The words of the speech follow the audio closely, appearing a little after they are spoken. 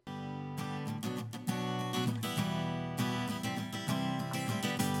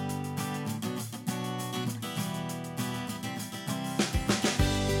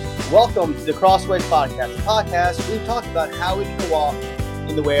Welcome to the Crossways Podcast, a podcast where we talk about how we can walk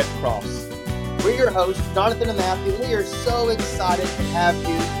in the way of the cross. We're your hosts, Jonathan and Matthew, and we are so excited to have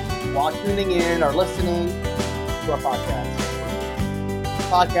you while tuning in or listening to our podcast.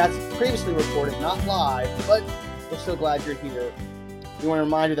 Podcast previously recorded, not live, but we're so glad you're here. We want to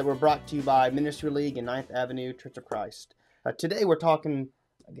remind you that we're brought to you by Ministry League and 9th Avenue Church of Christ. Today we're talking,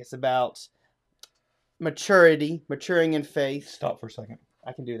 about maturity, maturing in faith. Stop for a second.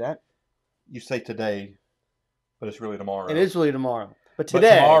 I can do that. You say today, but it's really tomorrow. It is really tomorrow. But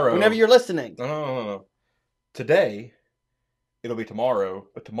today, tomorrow, whenever you're listening. No. Today, it'll be tomorrow,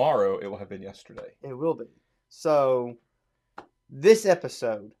 but tomorrow it will have been yesterday. It will be. So, this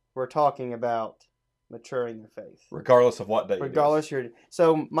episode, we're talking about maturing in faith. Regardless of what day Regardless,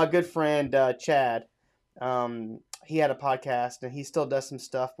 so my good friend Chad, he had a podcast, and he still does some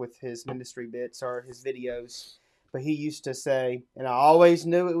stuff with his ministry bits or his videos. But he used to say, and I always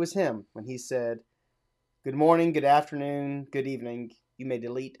knew it was him, when he said, "Good morning, good afternoon, good evening. You may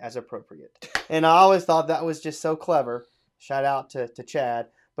delete as appropriate." And I always thought that was just so clever. Shout out to Chad.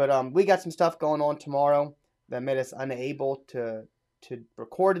 But we got some stuff going on tomorrow that made us unable to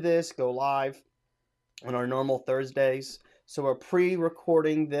record this, go live on our normal Thursdays. So we're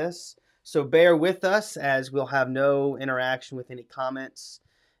pre-recording this. So bear with us as we'll have no interaction with any comments.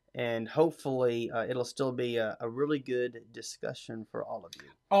 And hopefully it'll still be a really good discussion for all of you.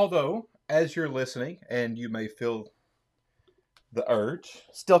 Although, as you're listening, and you may feel the urge,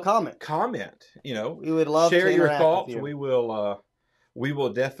 still comment. We would love share to your interact thoughts. with you. We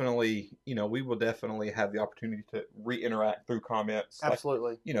will definitely have the opportunity to re-interact through comments.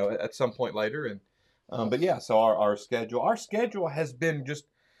 Absolutely. At some point later. And but yeah, so our schedule has been just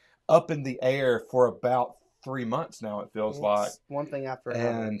up in the air for about 3 months now, it feels like. One thing after another.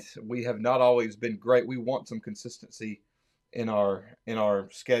 And we have not always been great. We want some consistency in our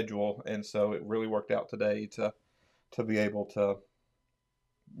schedule, and so it really worked out today to be able to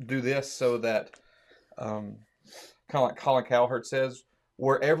do this so that kind of like Colin Cowherd says,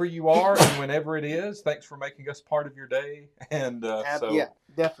 wherever you are and whenever it is, thanks for making us part of your day. And yeah,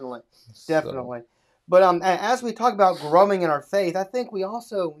 definitely. But as we talk about growing in our faith, I think we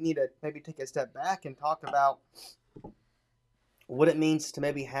also need to maybe take a step back and talk about what it means to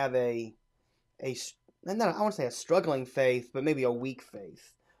maybe have I won't say a struggling faith, but maybe a weak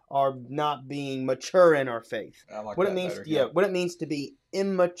faith, or not being mature in our faith. I like what that it means, better, what it means to be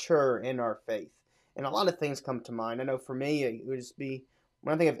immature in our faith, and a lot of things come to mind. I know for me, it would just be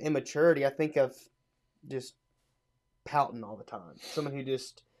when I think of immaturity, I think of just pouting all the time. Someone who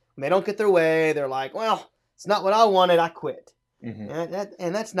just, when they don't get their way, they're like, "Well, it's not what I wanted, I quit." Mm-hmm.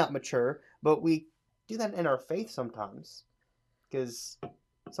 And that's not mature, but we do that in our faith sometimes. Because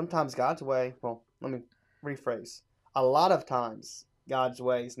sometimes God's way, well, let me rephrase. A lot of times, God's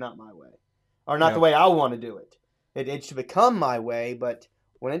way is not my way. Or not the way I want to do it. It should become my way, but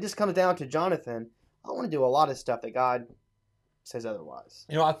when it just comes down to Jonathan, I want to do a lot of stuff that God says otherwise.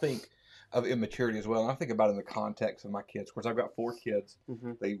 I think of immaturity as well. And I think about it in the context of my kids. Of course, I've got 4 kids.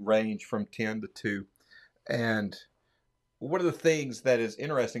 Mm-hmm. They range from 10 to 2. And one of the things that is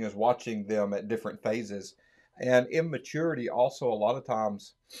interesting is watching them at different phases. And immaturity also a lot of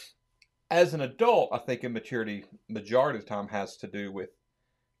times, as an adult, I think immaturity majority of the time has to do with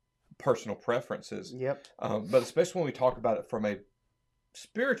personal preferences. Yep. But especially when we talk about it from a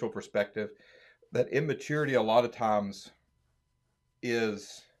spiritual perspective, that immaturity a lot of times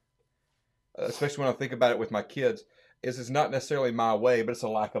is, especially when I think about it with my kids, is not necessarily my way, but it's a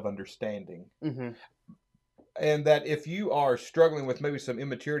lack of understanding. Mm-hmm. And that if you are struggling with maybe some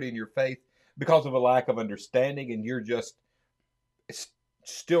immaturity in your faith because of a lack of understanding, and you're just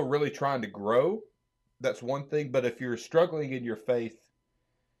still really trying to grow, that's one thing. But if you're struggling in your faith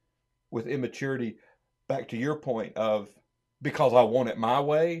with immaturity, back to your point of because I want it my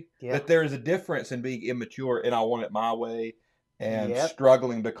way, that there is a difference in being immature and I want it my way, and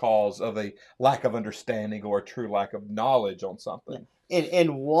struggling because of a lack of understanding or a true lack of knowledge on something.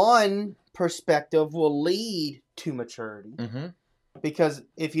 And one perspective will lead to maturity. Mm-hmm. Because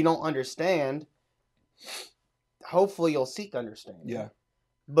if you don't understand, hopefully you'll seek understanding. Yeah.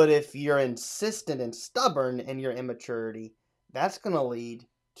 But if you're insistent and stubborn in your immaturity, that's going to lead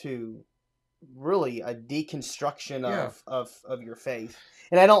to really a deconstruction of your faith.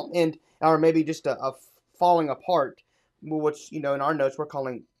 Or maybe just a falling apart, which, in our notes we're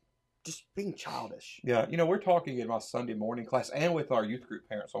calling just being childish. Yeah. We're talking in my Sunday morning class and with our youth group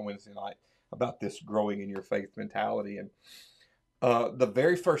parents on Wednesday night about this growing in your faith mentality. And the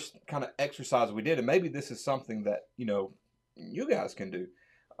very first kind of exercise we did, and maybe this is something that, you guys can do,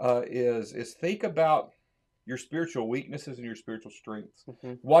 is think about your spiritual weaknesses and your spiritual strengths.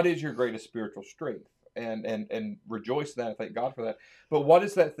 Mhm. What is your greatest spiritual strength? And rejoice in that and thank God for that. But what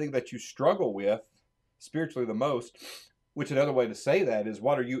is that thing that you struggle with spiritually the most? Which another way to say that is,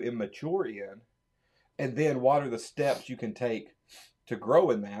 what are you immature in? And then what are the steps you can take to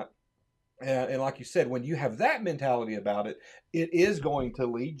grow in that? And like you said, when you have that mentality about it, it is going to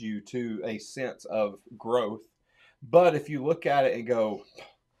lead you to a sense of growth. But if you look at it and go,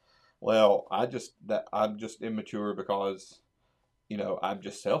 well, I'm just immature because, I'm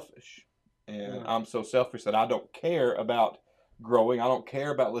just selfish. And Yeah. I'm so selfish that I don't care about growing. I don't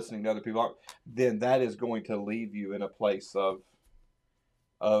care about listening to other people. Then that is going to leave you in a place of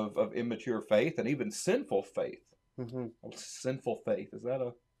immature faith and even sinful faith. Mhm. Sinful faith. Is that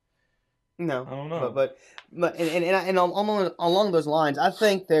a No, I don't but know. but but and along those lines, I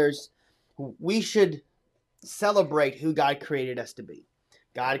think we should celebrate who God created us to be.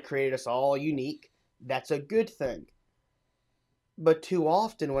 God created us all unique. That's a good thing. But too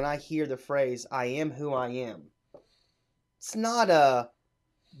often, when I hear the phrase "I am who I am," it's not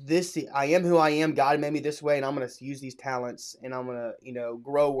this. I am who I am. God made me this way, and I'm going to use these talents, and I'm going to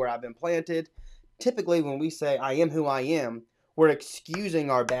grow where I've been planted. Typically, when we say "I am who I am," we're excusing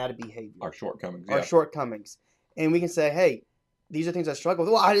our bad behavior, Our shortcomings. our Yeah. shortcomings, and we can say, "Hey, these are things I struggle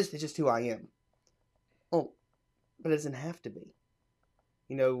with." Well, it's just who I am. Well, but it doesn't have to be.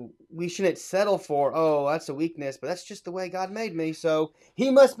 We shouldn't settle for, oh, that's a weakness, but that's just the way God made me, so He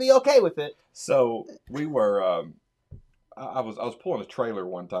must be okay with it. So we were. I was pulling a trailer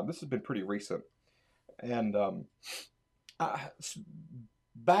one time. This has been pretty recent, and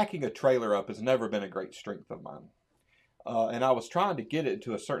backing a trailer up has never been a great strength of mine. And I was trying to get it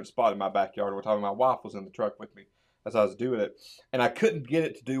to a certain spot in my backyard. One time, my wife was in the truck with me as I was doing it, and I couldn't get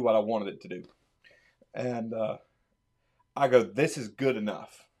it to do what I wanted it to do. And I go, "This is good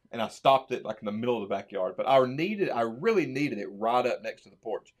enough." And I stopped it like in the middle of the backyard. But I really needed it right up next to the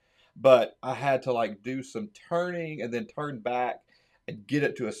porch. But I had to like do some turning and then turn back and get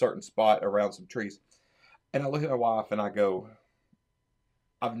it to a certain spot around some trees. And I look at my wife and I go,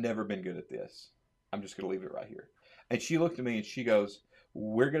 "I've never been good at this. I'm just going to leave it right here." And she looked at me and she goes,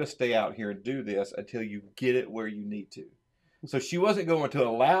 "We're going to stay out here and do this until you get it where you need to." So she wasn't going to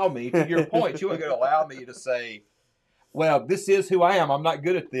allow me, to your point, she wasn't going to allow me to say, "Well, this is who I am. I'm not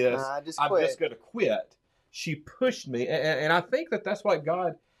good at this. I just I'm quit. just going to quit." She pushed me. And I think that that's what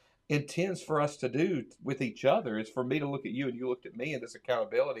God intends for us to do with each other, is for me to look at you and you looked at me, and this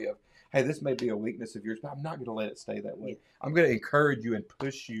accountability of, hey, this may be a weakness of yours, but I'm not going to let it stay that way. Yeah. I'm going to encourage you and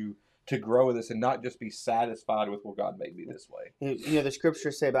push you to grow with this and not just be satisfied with, well, God made me this way. The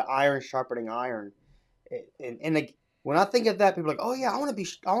scriptures say about iron sharpening iron, and when I think of that, people are like, "Oh yeah, I want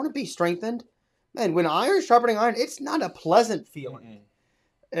to be strengthened." Man, when iron sharpening iron, it's not a pleasant feeling.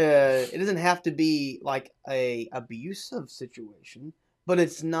 It doesn't have to be like a abusive situation, but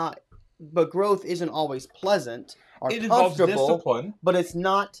it's not. But growth isn't always pleasant or It involves comfortable. discipline. But it's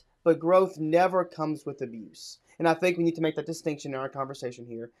not. But growth never comes with abuse, and I think we need to make that distinction in our conversation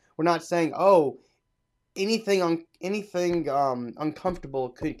here. We're not saying, "Oh, anything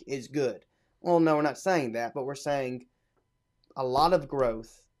uncomfortable is good." Well, no, we're not saying that, but we're saying a lot of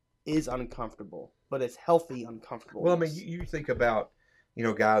growth is uncomfortable, but it's healthy uncomfortable. Well, I mean, you think about,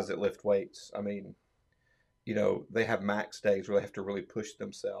 guys that lift weights. I mean, they have max days where they have to really push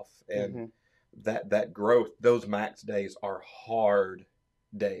themselves, and that growth, those max days are hard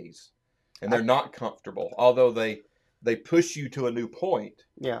days, and they're not comfortable. Although they push you to a new point.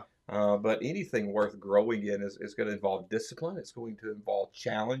 Yeah. But anything worth growing in is going to involve discipline. It's going to involve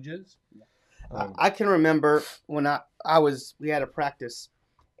challenges. I can remember when we had a practice,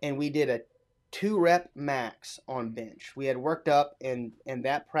 and we did a 2-rep max on bench. We had worked up, and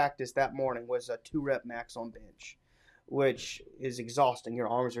that practice that morning was a 2-rep max on bench, which is exhausting. Your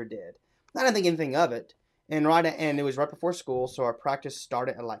arms are dead. I didn't think anything of it. And it was right before school, so our practice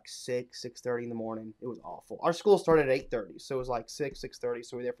started at like 6:30 in the morning. It was awful. Our school started at 8:30, so it was like 6:30.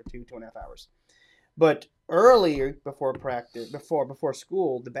 So we were there for 2.5 hours. But earlier before practice, before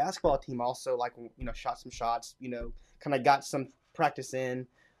school, the basketball team also shot some shots. Kind of got some practice in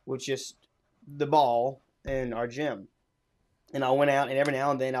with just the ball in our gym. And I went out, and every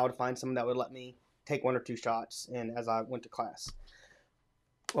now and then I would find someone that would let me take 1 or 2 shots, and as I went to class.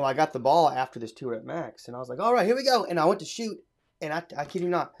 Well, I got the ball after this 2-rep max, and I was like, all right, here we go. And I went to shoot, and I kid you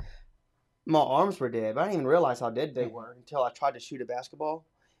not, my arms were dead. But I didn't even realize how dead they were until I tried to shoot a basketball.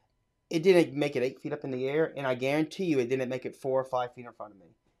 It didn't make it 8 feet up in the air, and I guarantee you it didn't make it 4 or 5 feet in front of me.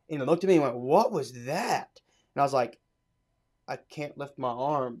 And it looked at me and went, what was that? And I was like, I can't lift my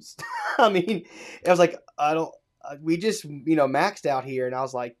arms. I mean, it was like, we just, maxed out here, and I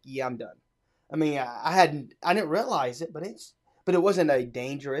was like, yeah, I'm done. I mean, I didn't realize it, but it wasn't a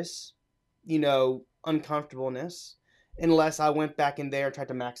dangerous, uncomfortableness unless I went back in there and tried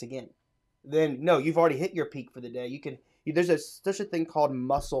to max again. Then no, you've already hit your peak for the day. There's a thing called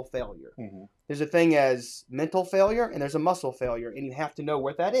muscle failure. Mm-hmm. There's a thing as mental failure and there's a muscle failure, and you have to know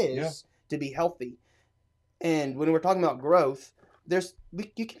what that is to be healthy. And when we're talking about growth,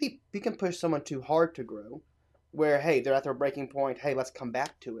 you can push someone too hard to grow, where hey they're at their breaking point. Hey, let's come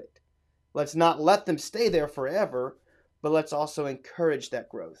back to it. Let's not let them stay there forever, but let's also encourage that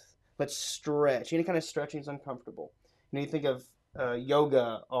growth. Let's stretch. Any kind of stretching is uncomfortable. You think of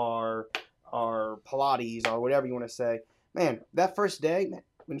yoga or Pilates or whatever you want to say. Man, that first day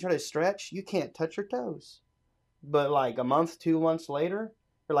when you try to stretch, you can't touch your toes. But like a month, 2 months later,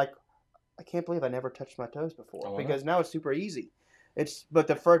 you're like, I can't believe I never touched my toes before because now it's super easy. It's How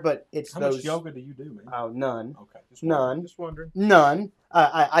much yoga do you do, man? Oh, none. Okay, Just wondering. None.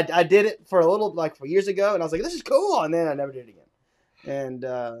 I did it for a little like 4 years ago, and I was like, this is cool, and then I never did it again. And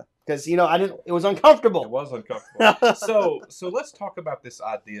because I didn't, it was uncomfortable. It was uncomfortable. So let's talk about this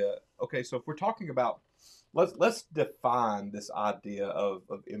idea. Okay, so if we're talking about, let's define this idea of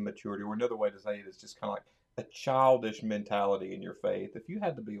immaturity, or another way to say it is just kind of like a childish mentality in your faith. If you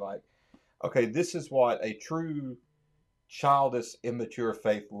had to be like, okay, this is what a true childish, immature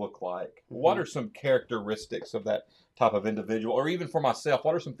faith look like. Mm-hmm. What are some characteristics of that type of individual? Or even for myself,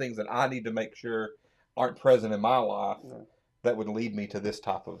 what are some things that I need to make sure aren't present in my life that would lead me to this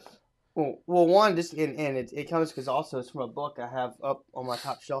type of... Well, one, just and it comes because also it's from a book I have up on my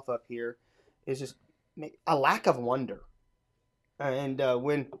top shelf up here, is just a lack of wonder. And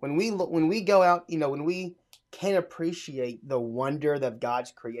when we go out, when we can't appreciate the wonder of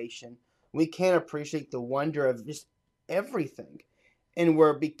God's creation, we can't appreciate the wonder of just everything, and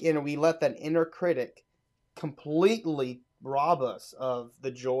we let that inner critic completely rob us of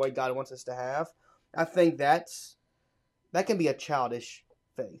the joy God wants us to have. I think that can be a childish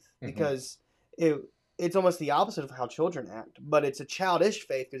faith because it's almost the opposite of how children act, but it's a childish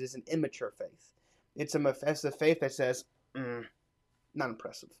faith because it's an immature faith. It's a faith that says, not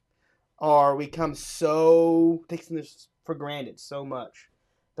impressive, or we come taking this for granted so much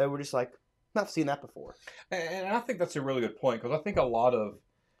that we're just like, not seen that before. And I think that's a really good point, because I think a lot of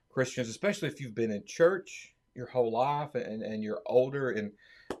Christians, especially if you've been in church your whole life and you're older in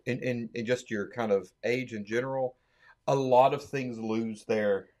just your kind of age in general, a lot of things lose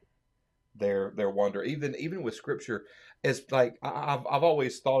their wonder. Even with Scripture, it's like I've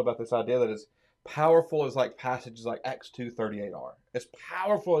always thought about this idea that as powerful as like passages like Acts 2:38 are, as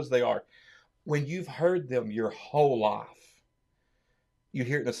powerful as they are, when you've heard them your whole life, you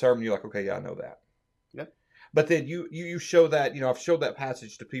hear it in a sermon, you're like, okay, yeah, I know that. Yep. But then you show that, I've showed that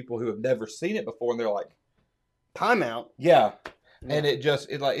passage to people who have never seen it before, and they're like, time out. Yeah. And it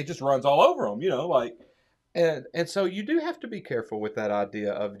just runs all over them, like, and so you do have to be careful with that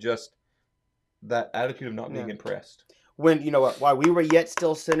idea of just that attitude of not being impressed. When, while we were yet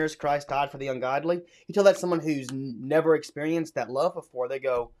still sinners, Christ died for the ungodly. You tell that someone who's never experienced that love before, they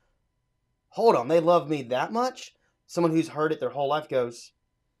go, hold on, they love me that much? Someone who's heard it their whole life goes,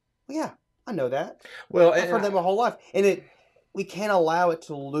 well, yeah, I know that. Well, I've heard that my whole life. And we can't allow it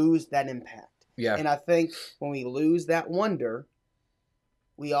to lose that impact. Yeah. And I think when we lose that wonder,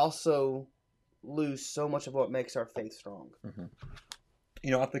 we also lose so much of what makes our faith strong. Mm-hmm.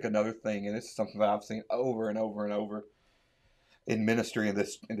 I think another thing, and this is something that I've seen over and over and over in ministry in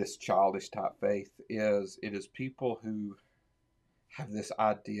this childish type faith, is people who have this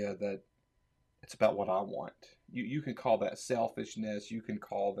idea that it's about what I want. You can call that selfishness. You can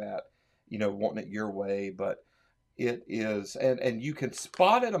call that, wanting it your way. But it is, and you can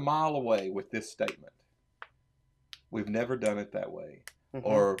spot it a mile away with this statement. We've never done it that way. Mm-hmm.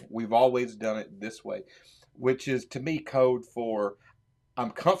 Or we've always done it this way. Which is, to me, code for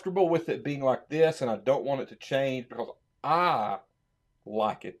I'm comfortable with it being like this and I don't want it to change because I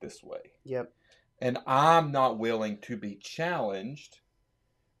like it this way. Yep. And I'm not willing to be challenged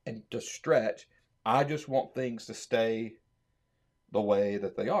and to stretch. I just want things to stay the way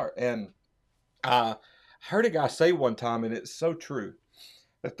that they are. And I heard a guy say one time, and it's so true,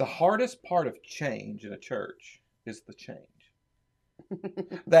 that the hardest part of change in a church is the change.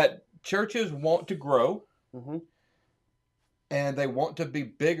 That churches want to grow, and they want to be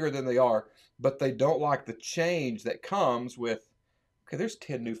bigger than they are, but they don't like the change that comes with, okay, there's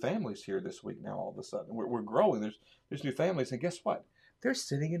 10 new families here this week now all of a sudden. We're growing. There's new families, and guess what? They're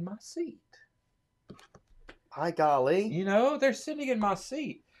sitting in my seat. Hi, golly. They're sitting in my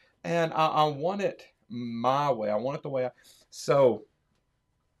seat. And I want it my way. I want it the way So,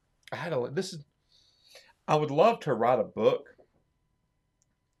 I would love to write a book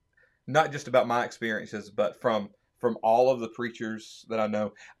not just about my experiences, but from all of the preachers that I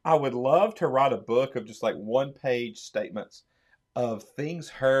know. I would love to write a book of just like one-page statements of things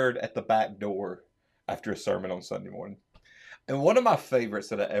heard at the back door after a sermon on Sunday morning. And one of my favorites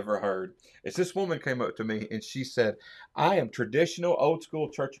that I ever heard is this woman came up to me and she said, "I am traditional old school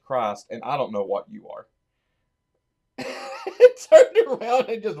Church of Christ, and I don't know what you are." Turned around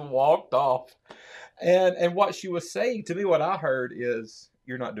and just walked off. And what she was saying to me, what I heard is,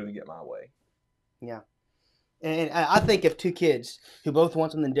 "You're not doing it my way." Yeah. And I think of two kids who both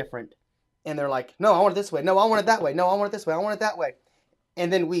want something different, and they're like, "No, I want it this way. No, I want it that way. No, I want it this way. I want it that way."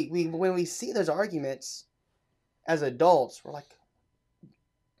 And then we when we see those arguments as adults, we're like,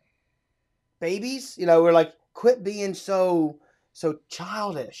 babies, we're like, quit being so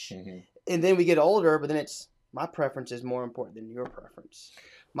childish. Mm-hmm. And then we get older, but then it's my preference is more important than your preference.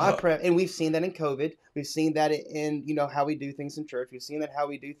 And we've seen that in COVID. We've seen that in how we do things in church. We've seen that how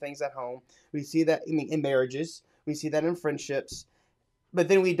we do things at home. We see that in marriages. We see that in friendships. But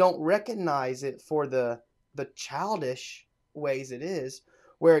then we don't recognize it for the childish ways it is,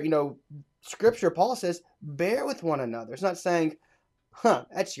 where Scripture, Paul says, bear with one another. It's not saying,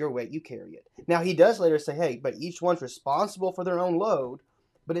 that's your weight, you carry it. Now he does later say, hey, but each one's responsible for their own load.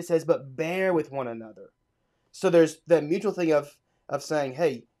 But it says, but bear with one another. So there's that mutual thing of saying,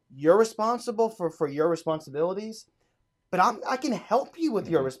 hey, you're responsible for your responsibilities, but I can help you with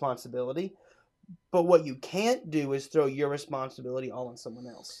your responsibility. But what you can't do is throw your responsibility all on someone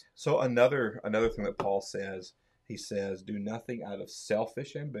else. So another thing that Paul says, he says, do nothing out of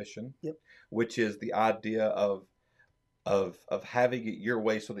selfish ambition, which is the idea of having it your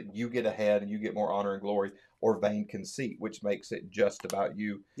way so that you get ahead and you get more honor and glory, or vain conceit, which makes it just about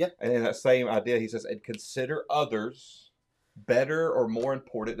you. Yep. And in that same idea, he says, and consider others better or more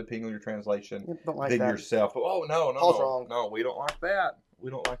important, depending on your translation, than yourself. Oh, no. Paul's wrong. No, we don't like that. We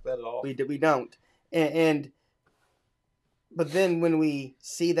don't like that at all. We don't. But then when we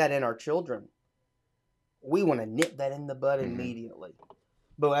see that in our children, we want to nip that in the bud immediately.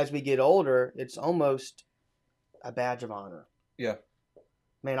 But as we get older, it's almost a badge of honor. Yeah.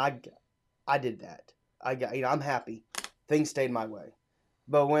 Man, I did that. I'm happy. Things stayed my way.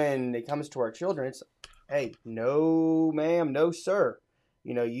 But when it comes to our children, it's, hey, no, ma'am, no, sir.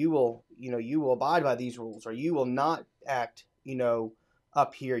 You will abide by these rules, or you will not act,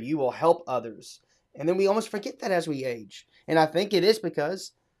 up here. You will help others. And then we almost forget that as we age. And I think it is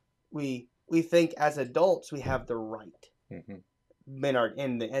because we think as adults we have the right. Mm-hmm.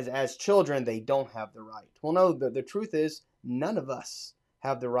 As children, they don't have the right. Well, no, the truth is none of us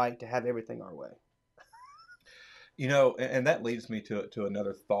have the right to have everything our way. And that leads me to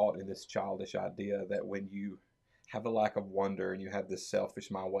another thought in this childish idea that when you have a lack of wonder and you have this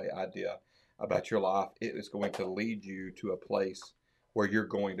selfish my way idea about your life, it is going to lead you to a place where you're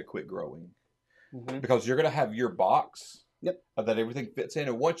going to quit growing. Mm-hmm. Because you're going to have your box that everything fits in.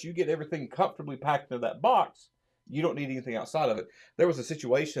 And once you get everything comfortably packed into that box, you don't need anything outside of it. There was a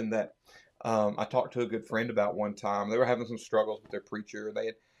situation that I talked to a good friend about one time. They were having some struggles with their preacher.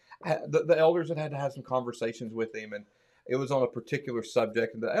 They had the elders had to have some conversations with him, and it was on a particular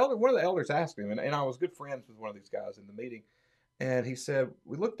subject. And one of the elders asked him, and I was good friends with one of these guys in the meeting, and he said,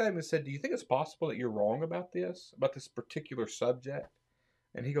 we looked at him and said, "Do you think it's possible that you're wrong about this particular subject?"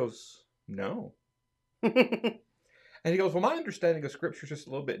 And he goes, "No." And he goes, "Well, my understanding of Scripture is just a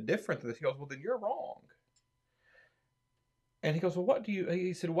little bit different than this." He goes, "Well, then you're wrong." And he goes, "Well,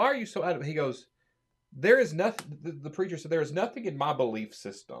 he said, why are you so adamant?" He goes, "There is nothing," the preacher said, "there is nothing in my belief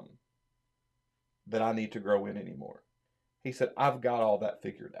system that I need to grow in anymore." He said, "I've got all that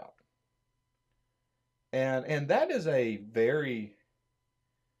figured out." And that is a very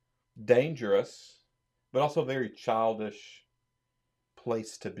dangerous, but also very childish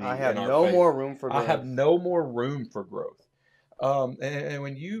place to be. I have no more room for growth. I have no more room for growth. And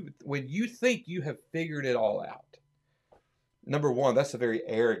when you think you have figured it all out, number one, that's a very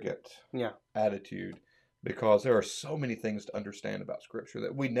arrogant attitude, because there are so many things to understand about Scripture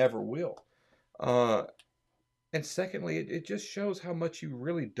that we never will. And secondly, it just shows how much you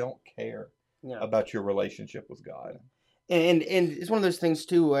really don't care about your relationship with God. And it's one of those things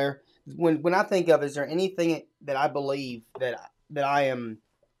too where when I think of, is there anything that I believe that I'm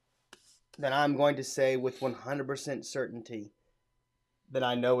going to say with 100% certainty that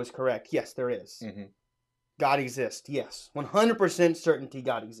I know is correct? Yes, there is. Mm-hmm. God exists. Yes. 100% certainty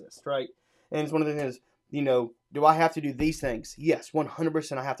God exists, right? And it's one of the things, do I have to do these things? Yes,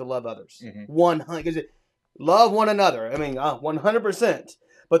 100% I have to love others. Mm-hmm. 100%. Love one another. 100%.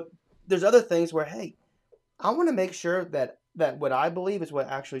 But there's other things where, hey, I want to make sure that what I believe is what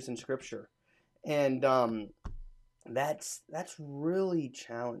actually is in Scripture. And that's really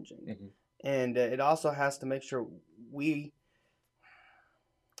challenging. Hmm. And it also has to make sure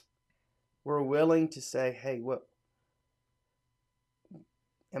we're willing to say, hey, what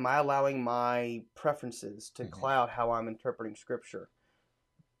am I allowing my preferences to Hmm. cloud how I'm interpreting scripture?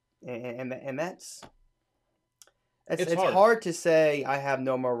 And that's It's it's hard. hard to say I have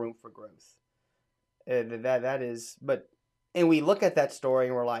no more room for growth. That is, but and we look at that story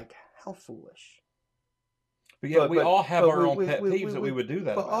and we're like, how foolish. But yet we all have But our own pet peeves that we would do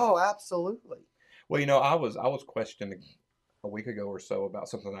that but about. oh, absolutely. Well, I was questioned a week ago or so about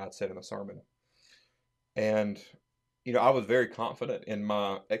something I had said in a sermon, and I was very confident in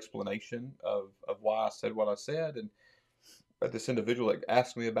my explanation of why I said what I said, and this individual that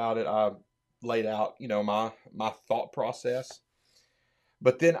asked me about it, I laid out my thought process.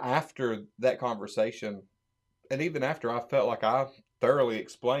 But then after that conversation, and even after I felt like I thoroughly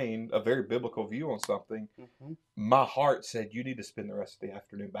explained a very biblical view on something, Hmm. my heart said, you need to spend the rest of the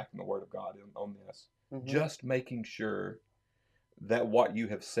afternoon back in the Word of God on this. Hmm. Just making sure that what you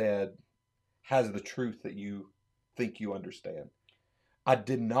have said has the truth that you think you understand. I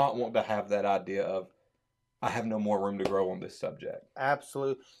did not want to have that idea of, I have no more room to grow on this subject.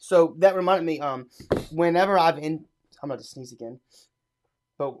 Absolutely. So that reminded me. Whenever I'm going to sneeze again.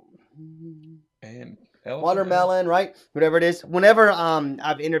 But And Ellison, watermelon, right? Whatever it is. Whenever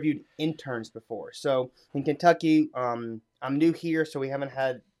I've interviewed interns before. So in Kentucky, I'm new here, so we haven't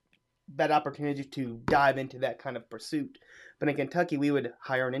had that opportunity to dive into that kind of pursuit. But in Kentucky, we would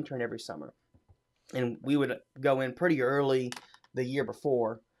hire an intern every summer, and we would go in pretty early the year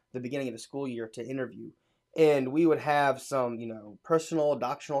before the beginning of the school year to interview. And we would have some, personal,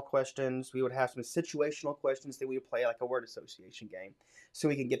 doctrinal questions. We would have some situational questions that we would play like a word association game so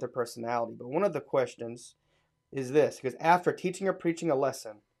we can get their personality. But one of the questions is this, because after teaching or preaching a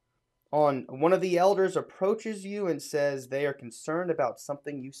lesson, on one of the elders approaches you and says they are concerned about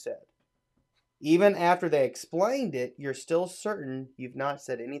something you said. Even after they explained it, you're still certain you've not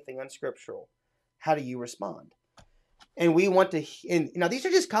said anything unscriptural. How do you respond? And we want to, and now these are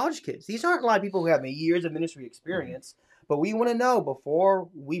just college kids. These aren't a lot of people who have years of ministry Mhm. experience, but we want to know before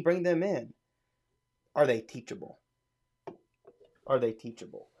we bring them in, are they teachable? Are they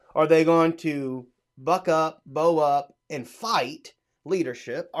teachable? Are they going to buck up, bow up, and fight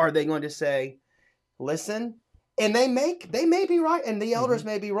leadership? Are they going to say, listen? And they may be right, and the elders Mhm.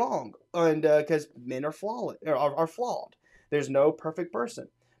 may be wrong, and because men are flawed, are flawed. There's no perfect person,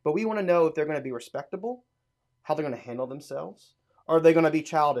 but we want to know if they're going to be respectable, how they're going to handle themselves. Are they going to be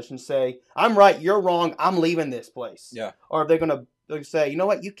childish and say, "I'm right, you're wrong, I'm leaving this place"? Yeah. Or are they going to say, "You know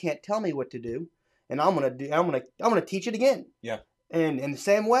what? You can't tell me what to do, and I'm going to teach it again." Yeah. And in the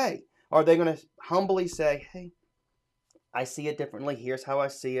same way, are they going to humbly say, "Hey, I see it differently. Here's how I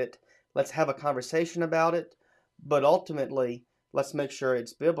see it. Let's have a conversation about it." But ultimately, let's make sure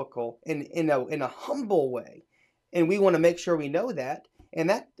it's biblical in a humble way. And we want to make sure we know that. And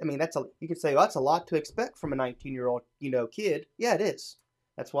that, I mean, you could say, well, that's a lot to expect from a 19-year-old, kid. Yeah, it is.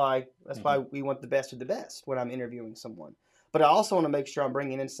 That's why Mhm. we want the best of the best when I'm interviewing someone. But I also want to make sure I'm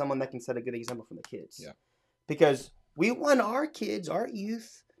bringing in someone that can set a good example for the kids, Yeah. because we want our kids, our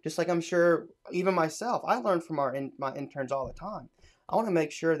youth, just like I'm sure even myself, I learn from my interns all the time. I want to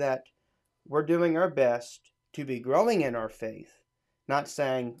make sure that we're doing our best to be growing in our faith, not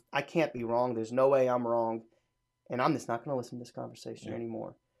saying I can't be wrong. There's no way I'm wrong, and I'm just not going to listen to this conversation Yeah.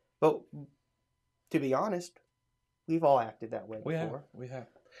 anymore. But to be honest, we've all acted that way We have. before. We have.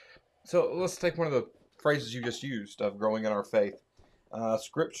 So let's take one of the phrases you just used of growing in our faith.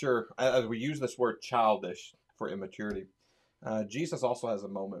 Scripture, as we use this word childish for immaturity, Jesus also has a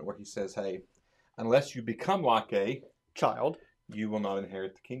moment where he says, hey, unless you become like Child. you will not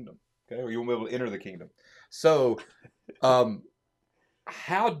inherit the kingdom. Okay, or you won't be able to enter the kingdom. So, um,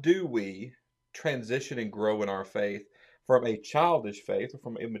 how do we transition and grow in our faith from a childish faith or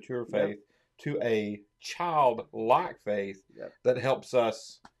from immature Yep. faith to a childlike faith Yep. that helps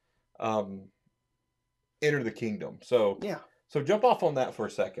us um, enter the kingdom? So, Yeah. so jump off on that for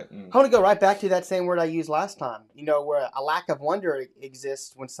a second. I want to go right back to that same word I used last time. Where a lack of wonder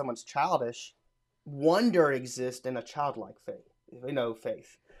exists when someone's childish, wonder exists in a childlike faith.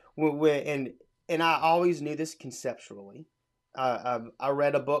 Faith. And I always knew this conceptually. I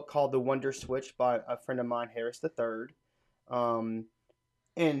read a book called The Wonder Switch by a friend of mine, Harris the Third, and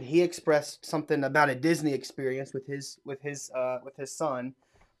he expressed something about a Disney experience with his son.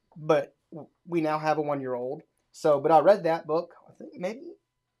 But we now have a 1 year old. So, but I read that book. I think maybe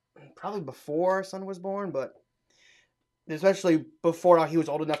probably before our son was born, but especially before he was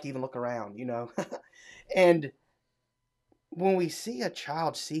old enough to even look around. And when we see a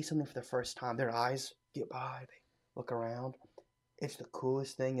child see something for the first time, their eyes get wide. look around. It's the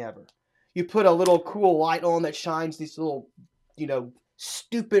coolest thing ever. You put a little cool light on that shines these little,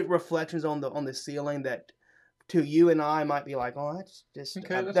 stupid reflections on the ceiling that to you and I might be like, oh, that's just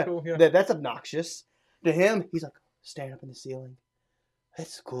Okay, that's cool. Yeah. that's obnoxious. To him, he's like, stand up in the ceiling.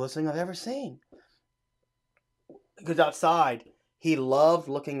 That's the coolest thing I've ever seen. Because outside, he loved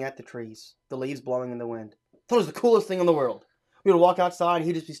looking at the trees, the leaves blowing in the wind. Thought it was the coolest thing in the world. We would walk outside, and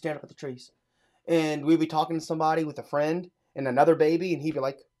he'd just be standing up at the trees. And we'd be talking to somebody with a friend and another baby, and he'd be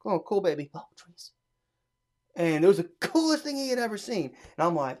like, oh, cool baby. Oh, trees. And it was the coolest thing he had ever seen. And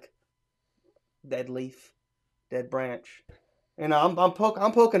I'm like, dead leaf, dead branch. And I'm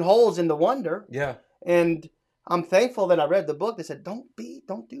poking holes in the wonder. Yeah. And I'm thankful that I read the book that said, don't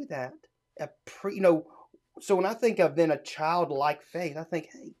do that. So when I think of then a childlike faith, I think,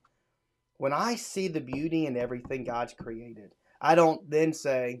 hey, when I see the beauty in everything God's created, I don't then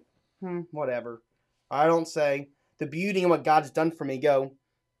say, whatever. I don't say the beauty in what God's done for me. Go,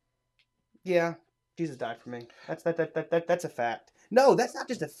 yeah, Jesus died for me. That's a fact. No, that's not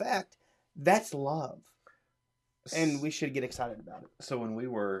just a fact. That's love, and we should get excited about it. So when we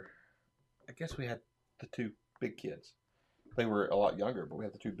were, I guess we had the two big kids. They were a lot younger, but we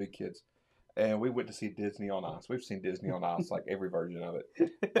had the two big kids. And we went to see Disney on Ice. We've seen Disney on Ice, like every version of it.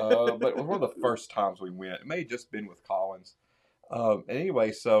 But it was one of the first times we went. It may have just been with Collins.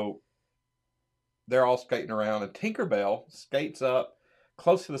 Anyway, so they're all skating around, and Tinkerbell skates up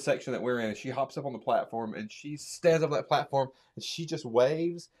close to the section that we're in, and she hops up on the platform, and she stands up on that platform, and she just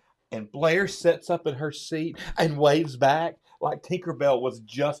waves, and Blair sits up in her seat and waves back like Tinkerbell was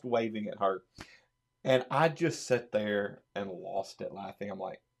just waving at her. And I just sat there and lost it laughing. I'm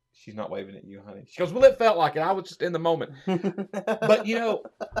like, she's not waving at you, honey. She goes, well, it felt like it. I was just in the moment. But,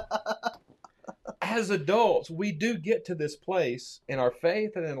 as adults, we do get to this place in our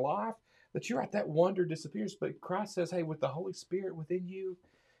faith and in life that you're right, that wonder disappears. But Christ says, hey, with the Holy Spirit within you,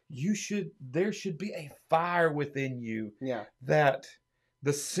 there should be a fire within you. Yeah. That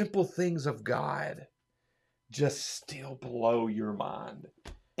the simple things of God just still blow your mind.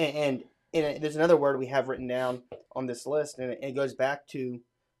 And there's another word we have written down on this list, and it goes back to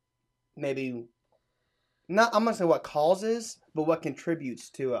maybe not, I'm going to say what causes, but what contributes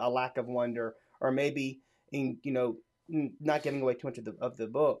to a lack of wonder, or maybe not giving away too much of the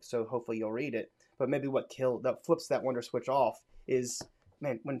book, so hopefully you'll read it. But maybe that flips that wonder switch off is,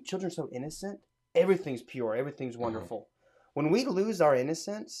 man, when children are so innocent, everything's pure, everything's wonderful. When we lose our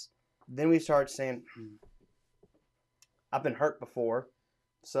innocence, then we start saying, I've been hurt before,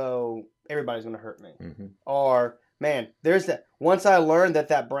 so everybody's going to hurt me. Mm-hmm. Or, man, there's that. Once I learned that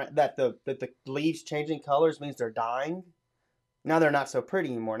the leaves changing colors means they're dying, now they're not so pretty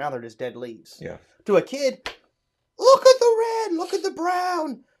anymore. Now they're just dead leaves. Yeah. To a kid, look at the red, look at the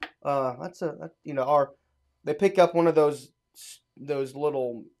brown. Or they pick up one of those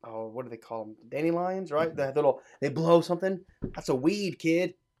little, what do they call them? Dandelions, right? They blow something. That's a weed,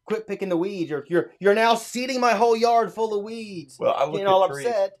 kid. Quit picking the weeds. You're now seeding my whole yard full of weeds. Well, I look getting all trees,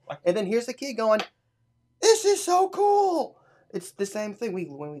 upset, and then here's the kid going, "This is so cool." It's the same thing.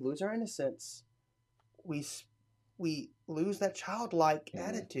 When we lose our innocence, we lose that childlike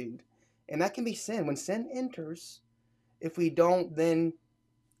attitude, and that can be sin. When sin enters, if we don't then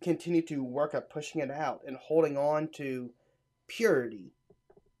continue to work at pushing it out and holding on to purity,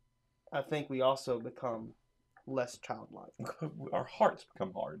 I think we also become less childlike. Our hearts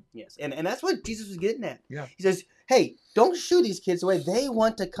become hard. Yes, and that's what Jesus was getting at. Yeah. He says, hey, don't shoo these kids away. They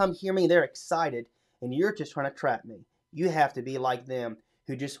want to come hear me. They're excited, and you're just trying to trap me. You have to be like them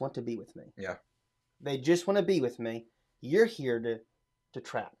who just want to be with me. Yeah. They just want to be with me. You're here to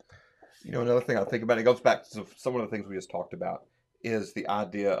trap. Another thing I think about, it goes back to some of the things we just talked about, is the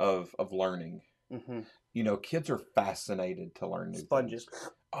idea of learning. Mm-hmm. Kids are fascinated to learn new Sponges. things.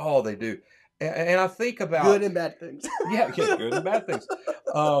 Oh, they do. And I think about... Good and bad things. Yeah, good and bad things.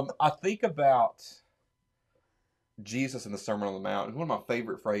 I think about Jesus in the Sermon on the Mount. One of my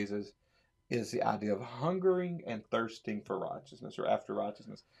favorite phrases is the idea of hungering and thirsting for righteousness, or after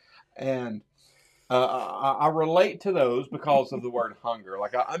righteousness. And I relate to those because of the word hunger.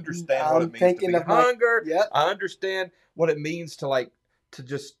 Like, I understand what it means to be hunger. Yep. I understand what it means to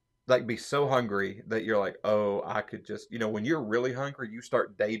just be so hungry that you're like, oh, I could just, when you're really hungry, you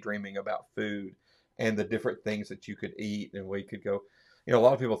start daydreaming about food and the different things that you could eat, and we could go. A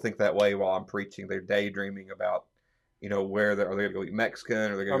lot of people think that way while I'm preaching. They're daydreaming about, where are they going to go eat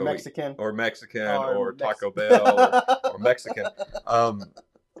Mexican, or they're going to go Mexican, or Taco Bell, or Mexican.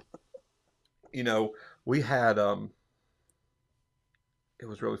 We had it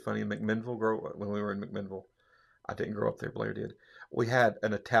was really funny in McMinnville. When we were in McMinnville, I didn't grow up there. Blair did. We had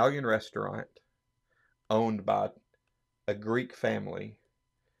an Italian restaurant owned by a Greek family,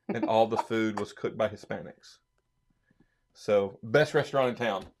 and all the food was cooked by Hispanics. So best restaurant in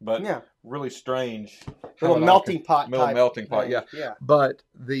town, but Yeah. really strange. Little melting pot Little type melting pot, thing. yeah. Yeah. But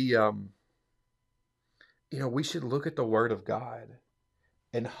we should look at the Word of God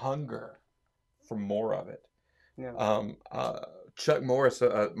and hunger for more of it. Yeah. Chuck Morris,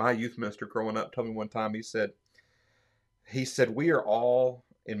 my youth minister growing up, told me one time. He said we are all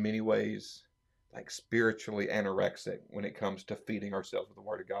in many ways like spiritually anorexic when it comes to feeding ourselves with the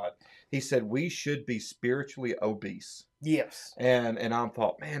Word of God. He said we should be spiritually obese. Yes. And I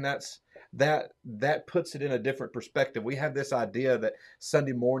thought, man, that puts it in a different perspective. We have this idea that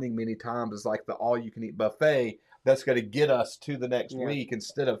Sunday morning many times is like the all you can eat buffet that's going to get us to the next week,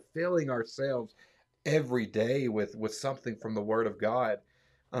 instead of filling ourselves every day with something from the Word of God.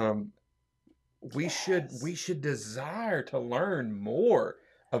 We should desire to learn more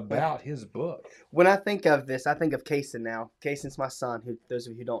about His book. When I think of this, I think of Kaysen now. Kaysen's my son. Who, those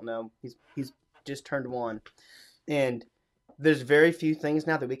of you who don't know, he's just turned 1, and there's very few things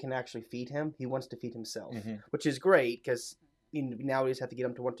now that we can actually feed him. He wants to feed himself, which is great because now we just have to get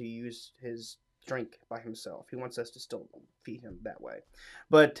him to want to use his drink by himself. He wants us to still feed him that way.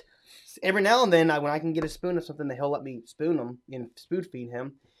 But every now and then, when I can get a spoon of something that he'll let me spoon him and spoon feed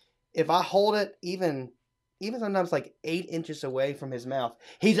him, if I hold it even sometimes like 8 inches away from his mouth,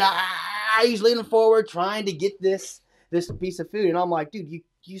 he's leaning forward trying to get this piece of food, and I'm like, dude,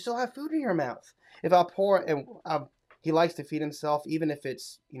 you still have food in your mouth. If I pour it, and he likes to feed himself, even if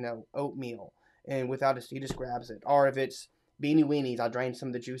it's oatmeal, and he just grabs it. Or if it's Beanie Weenies, I'll drain some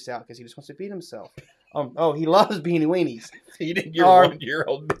of the juice out because he just wants to feed himself. He loves Beanie Weenies. Feeding your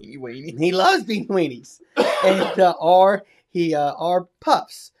 1-year-old Beanie Weenies. He loves Beanie Weenies, and or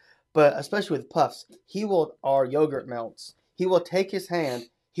Puffs. But especially with Puffs, or yogurt melts. He will take his hand,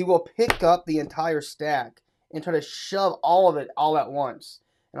 he will pick up the entire stack and try to shove all of it all at once.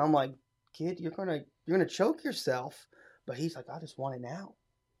 And I'm like, kid, you're gonna choke yourself. But he's like, I just want it now,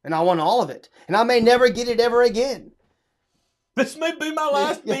 and I want all of it, and I may never get it ever again. This may be my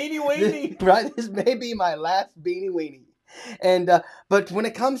last Beanie Weenie. Right, this may be my last Beanie Weenie. And but when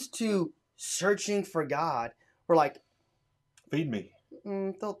it comes to searching for God, we're like, feed me.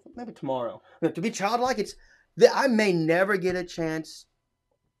 Maybe tomorrow. To be childlike, I may never get a chance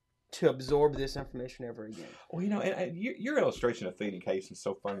to absorb this information ever again. Well, and your illustration of feeding Kaysen is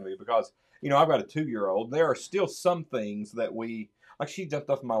so funny to me because, I've got a 2-year-old. There are still some things that like she jumped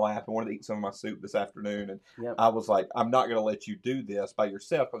off my lap and wanted to eat some of my soup this afternoon. And I was like, I'm not going to let you do this by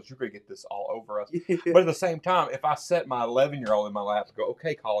yourself because you're going to get this all over us. But at the same time, if I set my 11-year-old in my lap and go,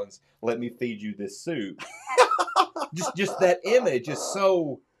 okay, Collins, let me feed you this soup. just that image is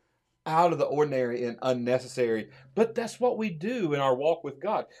so out of the ordinary and unnecessary. But that's what we do in our walk with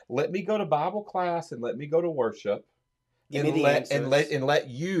God. Let me go to Bible class and let me go to worship. And let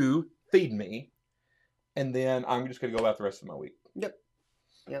you feed me. And then I'm just going to go about the rest of my week.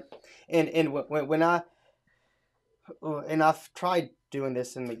 Yep. And when I've tried doing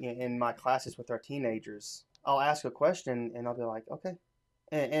this in my classes with our teenagers, I'll ask a question and I'll be like, okay.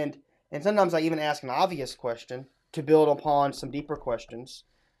 And sometimes I even ask an obvious question to build upon some deeper questions.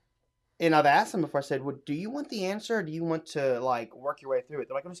 And I've asked them before. I said, well, do you want the answer or do you want to work your way through it?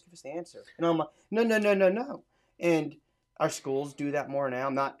 They're like, just give us the answer. And I'm like, no. And our schools do that more now.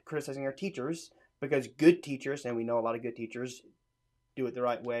 I'm not criticizing our teachers because good teachers, and we know a lot of good teachers, do it the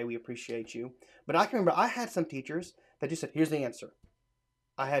right way. We appreciate you. But I can remember I had some teachers that just said, here's the answer.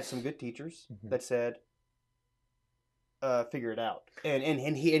 I had some good teachers that said, figure it out.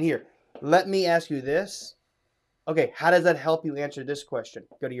 And here, let me ask you this. Okay, how does that help you answer this question?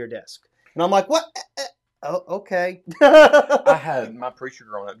 Go to your desk. And I'm like, what? Oh, okay. I had my preacher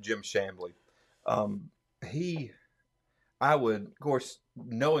growing up, Jim Shambly. I would, of course,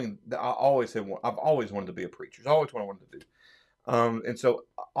 knowing that I've always wanted to be a preacher. It's always what I wanted to do. And so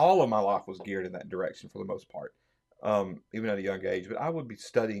all of my life was geared in that direction for the most part, even at a young age. But I would be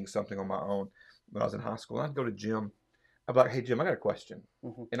studying something on my own when I was in high school. I'd go to Jim. I'd be like, hey, Jim, I got a question.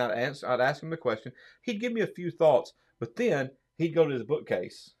 And I'd ask him the question. He'd give me a few thoughts, but then he'd go to his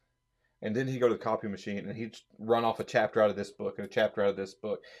bookcase. And then he'd go to the copy machine and he'd run off a chapter out of this book and a chapter out of this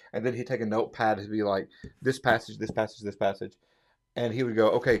book. And then he'd take a notepad and be like, this passage, this passage, this passage. And he would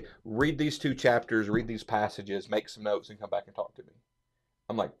go, okay, read these 2 chapters, read these passages, make some notes, and come back and talk to me.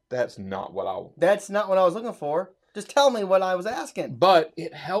 I'm like, that's not what I was looking for. Just tell me what I was asking. But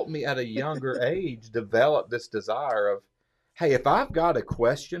it helped me at a younger age develop this desire of, hey, if I've got a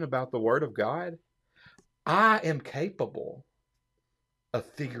question about the Word of God, I am capable of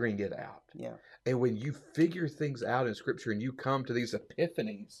figuring it out. Yeah. And when you figure things out in Scripture and you come to these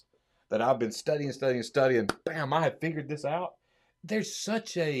epiphanies that I've been studying, bam, I have figured this out. There's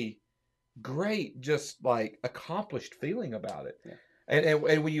such a great, just like accomplished feeling about it. Yeah. And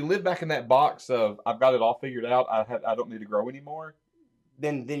when you live back in that box of I've got it all figured out, I don't need to grow anymore.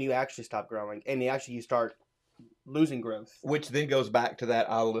 Then you actually stop growing, and you start losing growth. Which then goes back to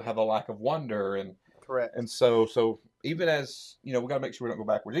that I'll have a lack of wonder, and Correct. and so even as we got to make sure we don't go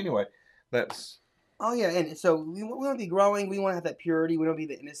backwards. Anyway, that's. Oh yeah, and so we want to be growing. We want to have that purity. We want to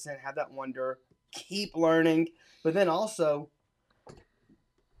be the innocent, have that wonder, keep learning. But then also,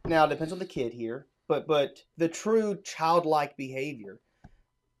 now it depends on the kid here. But the true childlike behavior,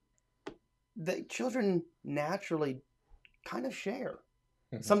 the children naturally kind of share.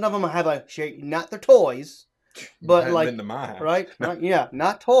 Mm-hmm. Some of them have a share, not their toys, but like been to my house. Right, yeah,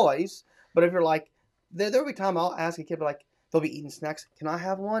 not toys. But if you're like, there'll be time I'll ask a kid, but like they'll be eating snacks. Can I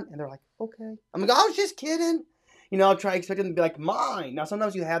have one? And they're like, okay. I'm like, I was just kidding. I'll try expecting them to be like mine. Now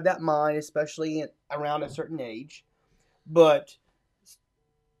sometimes you have that mind, especially around a certain age, but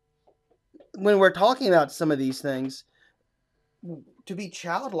when we're talking about some of these things, to be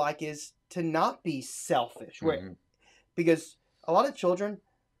childlike is to not be selfish. Mm-hmm. Because a lot of children,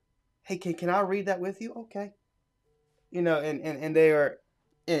 hey, can I read that with you? Okay. And they are,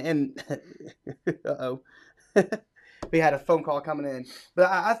 and uh-oh. We had a phone call coming in. But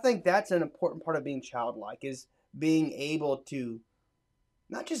I think that's an important part of being childlike, is being able to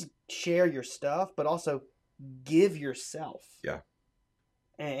not just share your stuff, but also give yourself. Yeah.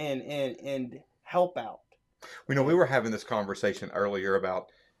 And help out. We were having this conversation earlier about,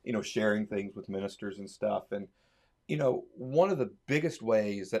 sharing things with ministers and stuff. And, one of the biggest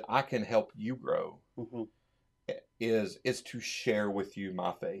ways that I can help you grow mm-hmm. is to share with you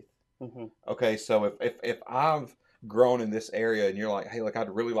my faith. Mm-hmm. Okay. So if I've grown in this area and you're like, hey, look, I'd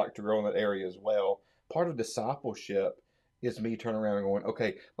really like to grow in that area as well. Part of discipleship is me turning around and going,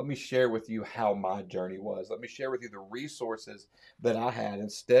 okay, let me share with you how my journey was. Let me share with you the resources that I had,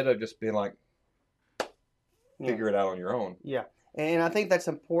 instead of just being like, figure it out on your own. Yeah. And I think that's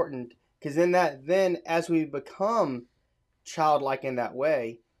important, because then as we become childlike in that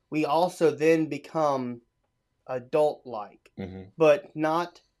way, we also then become adult-like, mm-hmm. but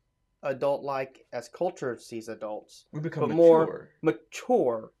not adult-like as culture sees adults. We become but mature. More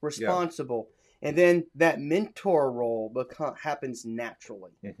mature, responsible. Yeah. And then that mentor role happens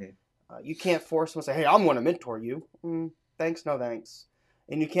naturally. Mm-hmm. You can't force someone to say, hey, I'm going to mentor you. Thanks, no thanks.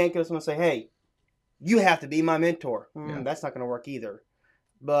 And you can't go to someone and say, hey, you have to be my mentor. That's not going to work either.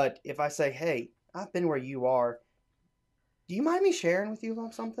 But if I say, hey, I've been where you are, do you mind me sharing with you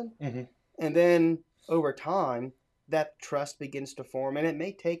about something? Mm-hmm. And then over time, that trust begins to form. And it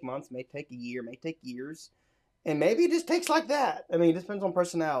may take months, may take a year, may take years. And maybe it just takes like that. I mean, it depends on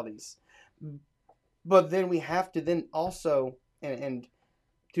personalities. But then we have to then also, and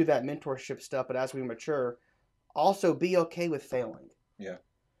do that mentorship stuff, but as we mature, also be okay with failing. Yeah.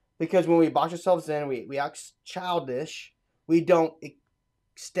 Because when we box ourselves in, we act childish, we don't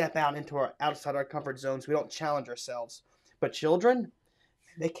step out into outside our comfort zones. We don't challenge ourselves. But children,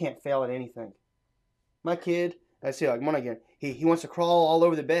 they can't fail at anything. My kid, I see, like, one again, he wants to crawl all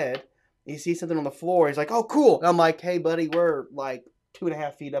over the bed. He sees something on the floor. He's like, oh, cool. And I'm like, hey, buddy, we're like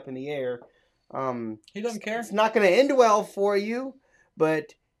 2.5 feet up in the air. He doesn't care. It's not going to end well for you,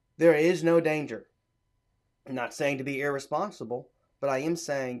 but there is no danger. I'm not saying to be irresponsible, but I am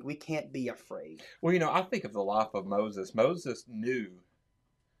saying we can't be afraid. Well, I think of the life of Moses. Moses knew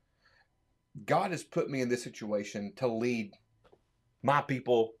God has put me in this situation to lead my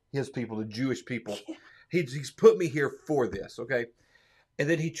people, his people, the Jewish people. He's put me here for this, okay? And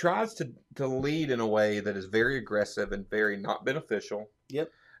then he tries to lead in a way that is very aggressive and very not beneficial. Yep.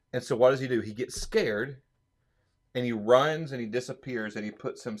 And so what does he do? He gets scared, and he runs, and he disappears, and he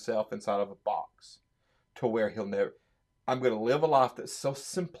puts himself inside of a box to where he'll never... I'm going to live a life that's so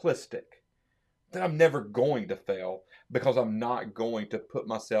simplistic that I'm never going to fail, because I'm not going to put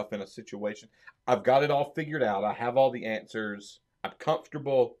myself in a situation. I've got it all figured out. I have all the answers. I'm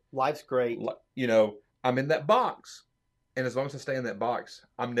comfortable. Life's great. I'm in that box. And as long as I stay in that box,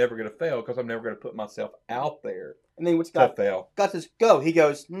 I'm never going to fail, because I'm never going to put myself out there. And then what's God fail? God says, go. He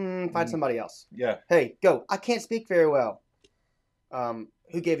goes, find somebody else. Yeah. Hey, go. I can't speak very well.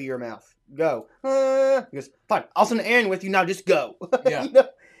 Who gave you your mouth? Go. He goes, fine. I'll send Aaron with you now. Just go. Yeah.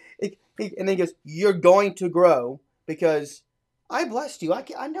 And then he goes, you're going to grow because I blessed you.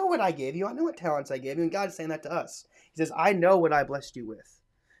 I know what I gave you. I know what talents I gave you. And God's saying that to us. He says, I know what I blessed you with.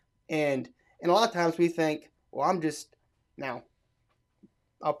 And a lot of times we think, well, I'm just... Now,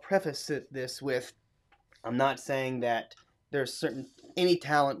 I'll preface this with, I'm not saying that there's any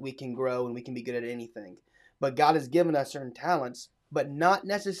talent we can grow and we can be good at anything. But God has given us certain talents. but not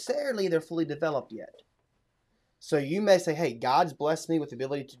necessarily they're fully developed yet. So you may say, hey, God's blessed me with the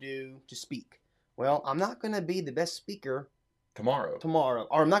ability to speak. Well, I'm not going to be the best speaker tomorrow,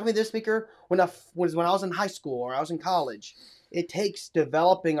 or I'm not going to be the speaker when I was in high school or I was in college. It takes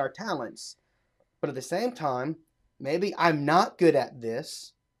developing our talents, but at the same time, maybe I'm not good at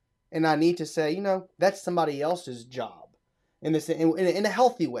this, and I need to say, that's somebody else's job, in a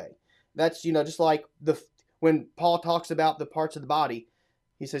healthy way. That's just like when Paul talks about the parts of the body,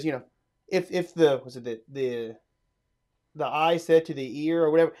 he says, if the eye said to the ear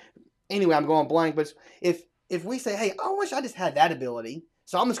or whatever. Anyway, I'm going blank, but if we say, hey, I wish I just had that ability,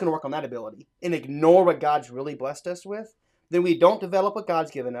 so I'm just going to work on that ability and ignore what God's really blessed us with, then we don't develop what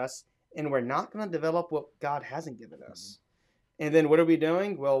God's given us, and we're not going to develop what God hasn't given us. And then what are we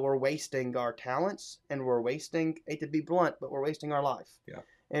doing? Well, we're wasting our talents, and we're wasting, hate to be blunt, but we're wasting our life. Yeah.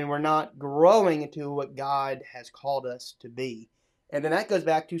 And we're not growing into what God has called us to be. And then that goes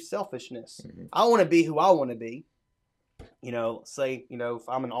back to selfishness. Mm-hmm. I want to be who I want to be. Say, if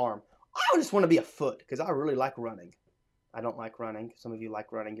I'm an arm, I just want to be a foot because I really like running. I don't like running. Some of you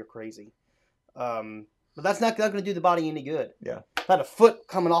like running. You're crazy. But that's not going to do the body any good. Yeah. If I had a foot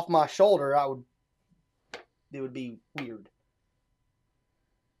coming off my shoulder, it would be weird.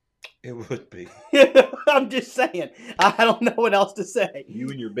 It would be. I'm just saying. I don't know what else to say. You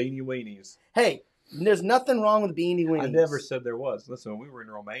and your beanie weenies. Hey, there's nothing wrong with beanie weenies. I never said there was. Listen, when we were in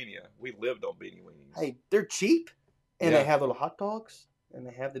Romania, we lived on beanie weenies. Hey, they're cheap, and they have little hot dogs, and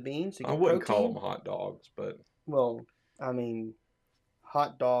they have the beans. So I wouldn't call them hot dogs, but... Well, I mean,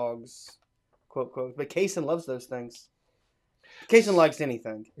 hot dogs, quote, quote. But Kaysen loves those things. Kaysen likes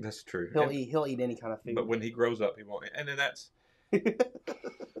anything. That's true. He'll eat any kind of food. But when he grows up, he won't. And then that's...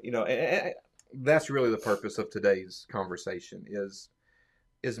 that's really the purpose of today's conversation is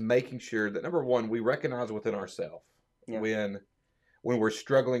making sure that, number one, we recognize within ourselves when we're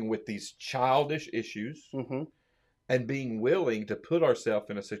struggling with these childish issues, mm-hmm. and being willing to put ourselves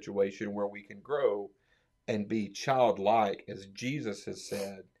in a situation where we can grow and be childlike, as Jesus has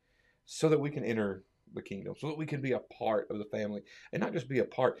said, so that we can enter the kingdom, so that we can be a part of the family, and not just be a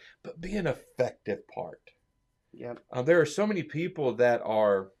part, but be an effective part. Yep. There are so many people that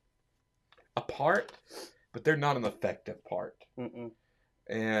are a part, but they're not an effective part. Mm-mm.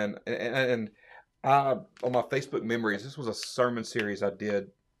 And on my Facebook memories, this was a sermon series I did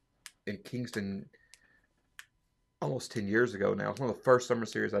in Kingston almost 10 years ago now. It's one of the first sermon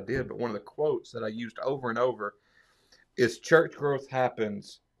series I did, but one of the quotes that I used over and over is church growth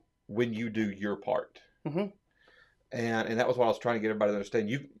happens when you do your part. Mm-hmm. And that was what I was trying to get everybody to understand.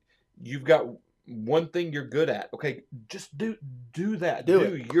 You've got one thing you're good at. Okay, just do that.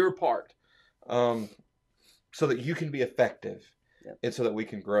 Do your part, so that you can be effective, and so that we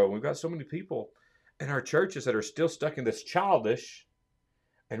can grow. We've got so many people in our churches that are still stuck in this childish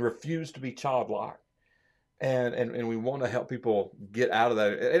and refuse to be childlike. And we want to help people get out of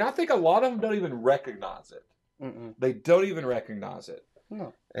that. And I think a lot of them don't even recognize it. Mm-mm. They don't even recognize it.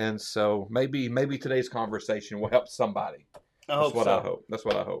 No. And so maybe today's conversation will help somebody. That's what I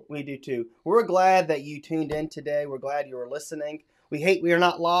hope. We do too. We're glad that you tuned in today. We're glad you were listening. We are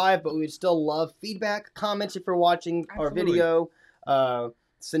not live, but we would still love feedback, comments if you're watching our video.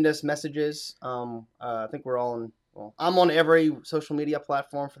 Send us messages. I think we're all on. Well, I'm on every social media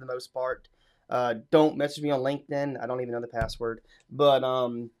platform for the most part. Don't message me on LinkedIn. I don't even know the password. But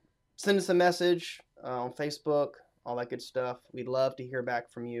send us a message on Facebook, all that good stuff. We'd love to hear back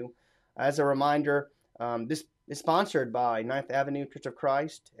from you. As a reminder, this is sponsored by 9th Avenue Church of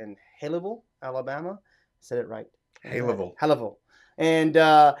Christ in Haleyville, Alabama. I said it right. Haleyville.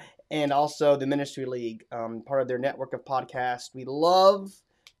 And also the Ministry League, part of their network of podcasts. We love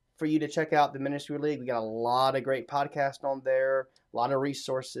for you to check out the Ministry League. We got a lot of great podcasts on there, a lot of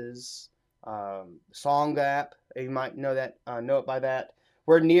resources. Song app, you might know it by that.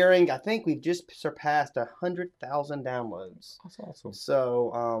 We're nearing, I think we've just surpassed 100,000 downloads. That's awesome.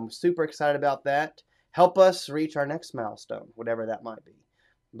 So super excited about that. Help us reach our next milestone, whatever that might be.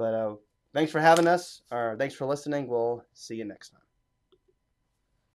 But thanks for having us, or thanks for listening. We'll see you next time.